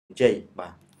chơi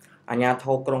bà anh nhà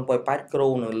thô trong quay phát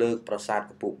kêu nâng lơ prasad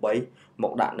của bộ bấy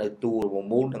một đạn nơi tu và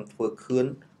muốn đang phơi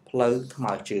khươn phơi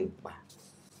thầm trường bà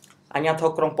anh nhà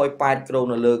thô trong quay phát kêu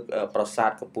nâng lơ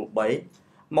prasad của bộ bấy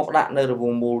một đạn nơi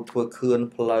vùng mù phơi khươn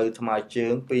phơi thầm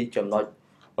trường pi chấm nói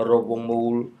rồi vùng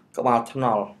mù các bạn thân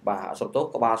nào bà sắp tốt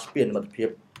các bạn spiên mật phiệp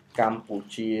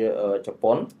Campuchia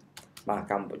Japan bà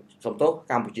sắp tốt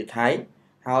Campuchia Thái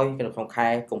hai cái không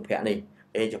khai cùng phẹ này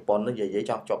Japan nó dễ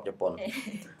cho chọc Japan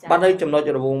ban đây chấm nói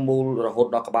cho vùng mù rồi hốt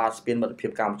đó các bạn spiên mật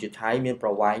phiệp Campuchia Thái miền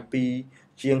provide pi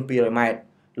chiêng pi rồi mai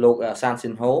lục san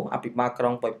sinh hố áp ba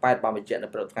trong bảy bảy ba mươi chuyện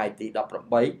là ngày tỷ đọc rộng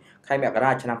bấy khai mẹ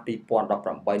ra cho năm pi pon đọc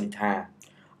rộng bấy thà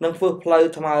nâng phước plei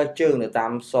tham gia trường để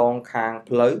tam song khang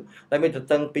plei đây mình tự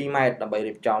tăng pi mai làm bài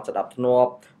điệp chọn sẽ đập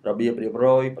nộp rồi bia điệp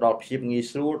rồi đọc phim nghi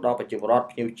số đọc phải chịu rót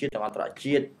nhiều chiết trong anh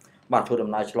chiết bản thu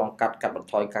đầm này long cắt một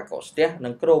thoi cắt cổ sté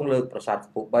nâng krong lược prasad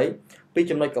phục bấy pi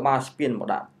chấm nói có ba spin một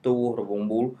đạn tu rồi vùng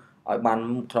bú ở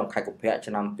ban trong khai cục vẽ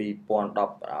cho năm pi pon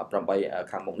đọc rộng bấy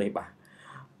khang một này bà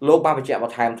lúc ba mươi triệu vào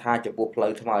tham tha chụp buộc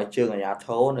plei tham gia trường ở nhà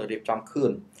thố nơi điệp trong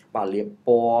khươn bà liệp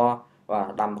po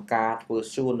và đầm ca vừa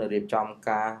xuân ở điểm trong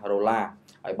ca rola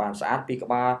ở bàn xã pi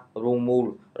ba rumul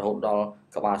rồi đó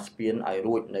các bạn spin ở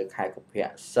ruột nơi khai cục hệ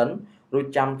sấn ruột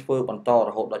trăm phơi bằng to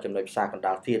rồi đó chấm nơi xa còn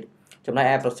đào thiệt chấm này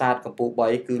em prasad công phu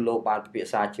bấy cứ lô bàn bị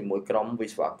xa chỉ mỗi crom vì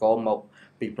svạ có một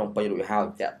bị phong bay rụi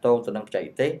hào chạ tô từ năng chạy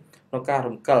tết nó ca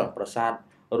rung cờ prasad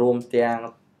rùm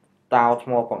tiang tao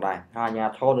thô còn đài hai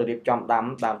nhà thô nơi điểm trong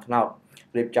đám nào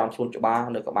điểm trong xuân cho ba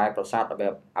nơi các bài prasad ởแบ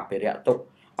บอภิรตุ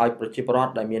aiประ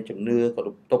ได้មានជំនឿក៏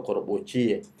ទុកក៏របួសជា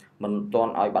មិនទា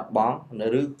ន់ឲ្យបាត់បង់នៅ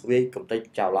ឬវាកំតិច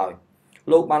ចោលឡើយ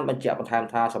លោកបានបញ្ជាក់បន្ថែម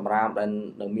ថាសម្រាប់ដែល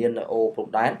នៅមាននៅអូព្រំ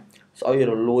ដែនស្អុយ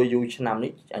រលួយយូរឆ្នាំ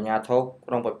នេះអាជ្ញាធរ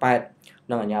ក្នុងប៉ែត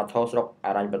និងអាជ្ញាធរស្រុកអ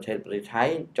រញ្ញប្រទេសប្រទេសថៃ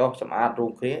ចុះសម្អាតរួ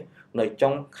មគ្នានៅចុ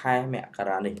ងខែមក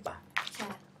រានេះបា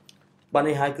ទ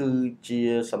នេះហើយគឺជា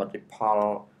សមិទ្ធផល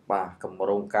បាទកម្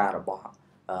រងការរបស់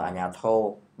អាជ្ញាធរ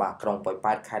បាទក្រុង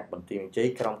ប៉ែតខេត្តបន្ទាយមានជ័យ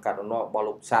ក្រុមការដំណើររបស់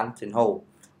លោកសាន់ស៊ីនហូ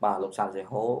បាទលោកសាន់សេ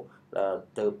ហូ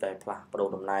ទៅតែផ្លាស់ប្ដូរ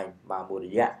តំណែងបាទមួយរ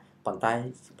យៈប៉ុន្តែ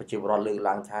ប្រជាពលរដ្ឋលើក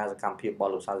ឡើងថាសកម្មភាពរប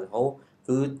ស់លោកសាន់សេហូ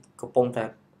គឺកំពុងតែ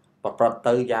ប្រព្រឹត្ត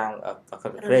ទៅយ៉ាង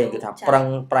ក្រែងគឺថាប្រឹង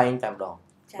ប្រែងតែម្ដង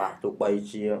បាទទោះបី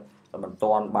ជាមិន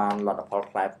ទាន់បានលទ្ធផល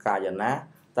ផ្លែផ្កាយ៉ាងណា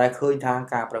តែឃើញថា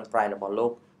ការប្រឹងប្រែងរបស់លោ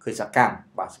កគឺសកម្ម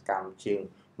បាទសកម្មជាង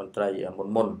មន្ត្រី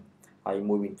មុនហើយ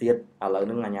មួយវិញទៀតឥឡូវ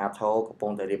ហ្នឹងអាជ្ញាធរកំពុ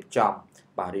ងតែរៀបចំ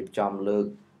បាទរៀបចំលើក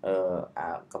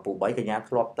កពូ3កញ្ញា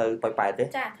ធ្លាប់ទៅប៉ែតទេ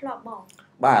ចាធ្លាប់បង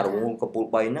បាទរងកពូ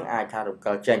3ហ្នឹងអាចថារំ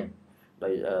កិលចេញដោ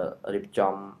យរៀប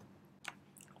ចំ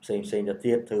ផ្សេងទៅ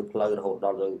ទៀតធ្វើផ្លូវរហូតដ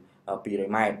ល់ទៅ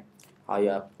200ម៉ែត្រហើយ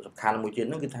សំខាន់មួយទៀត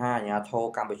ហ្នឹងគឺថាអាជ្ញាធរ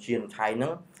កម្ពុជានិងថៃហ្នឹ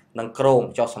ងនឹងក្រុង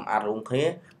ចុះសម្អាតរួមគ្នា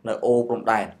នៅអូព្រំ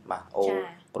ដែនបាទអូ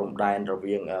ព្រំដែនរ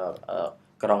វាង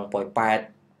ក្រុងប៉ែត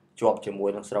ជាប់ជាមួយ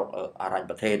នឹងស្រុកអរញ្ញ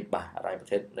ប្រទេសបាទអរញ្ញប្រ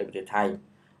ទេសនៃប្រទេសថៃ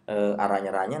អរញ្ញ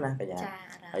ណាកញ្ញា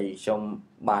ហើយខ្ញុំ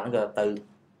បានក៏ទៅ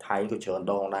ថៃក៏ច្រើន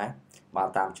ដងដែរបាទ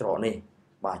តាមច្រកនេះ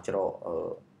បាទច្រក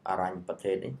អរញ្ញប្រ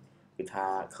ទេសនេះគឺថា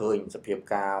ឃើញសភាព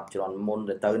ការច្រន់មុន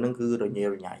ទៅហ្នឹងគឺរញ៉េ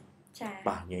រញ៉ៃ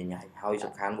បាទញ៉ៃញ៉ៃហើយ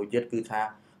សំខាន់មួយទៀតគឺថា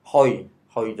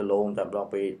ហុយដលងតែម្ដង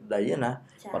ពេលដីណា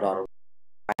បាទដល់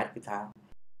គឺថា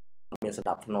មានស្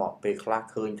ដាប់ធ្នាប់ពេលខ្លះ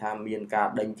ឃើញថាមានការ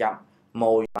ដេញចាប់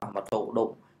ម៉ួយបាទម៉ូតូដុក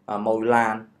ម៉ួយឡា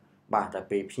នបាទតែ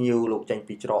ពេលភ្ញៀវលោកចេញ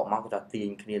ពីច្រកមកគាត់ថាទាញ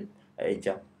គ្នាអី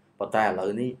ចឹងប៉ុន្តែឥឡូវ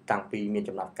នេះតាំងពីមាន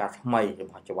ចំណាត់ការថ្មីរ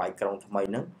បស់ចៅហ្វាយក្រុងថ្មី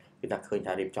ហ្នឹងគឺថាឃើញ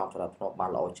ថារៀបចំស្ដាប់ធ្នាប់បាន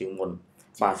ល្អជាងមុន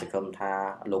បាទសង្ឃឹមថា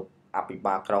លោកអភិ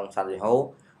បាលក្រុងសាន់សេហូ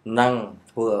នឹង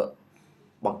ធ្វើ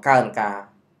បង្កើនការ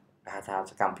ថា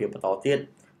សកម្មភាពបន្តទៀត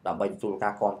ដើម្បីទទួលកា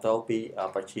រគាំទ្រពី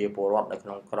ប្រជាពលរដ្ឋនៅក្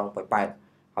នុងក្រុងប៉ែត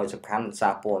ហើយសំខាន់សា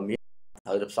រព័ត៌មានត្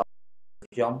រូវទៅផ្សព្វ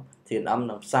ខ្ញុំ TNM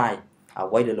នឹងផ្សាយ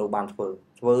អ្វីដែលលោកបាន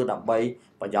ធ្វើដើម្បី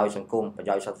ប្រយោជន៍សង្គមប្រ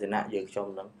យោជន៍សាធារណៈយើងខ្ញុំ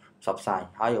នឹងផ្សព្វផ្សាយ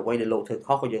ហើយអ្វីដែលលោកធ្វើ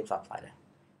ខុសក៏យើងផ្សព្វផ្សាយដែរ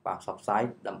បាទផ្សព្វផ្សាយ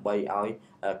ដើម្បីឲ្យ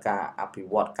ការអភិ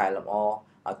វឌ្ឍកែលម្អ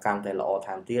ឲ្យកាន់តែល្អ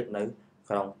ថែមទៀតនៅ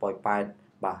ក្រុងប៉ែត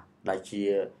បាទដែលជា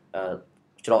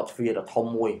ច្រកទ្វារដ៏ធំ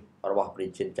មួយរបស់ប្រជា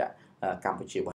ជាតិកម្ពុជា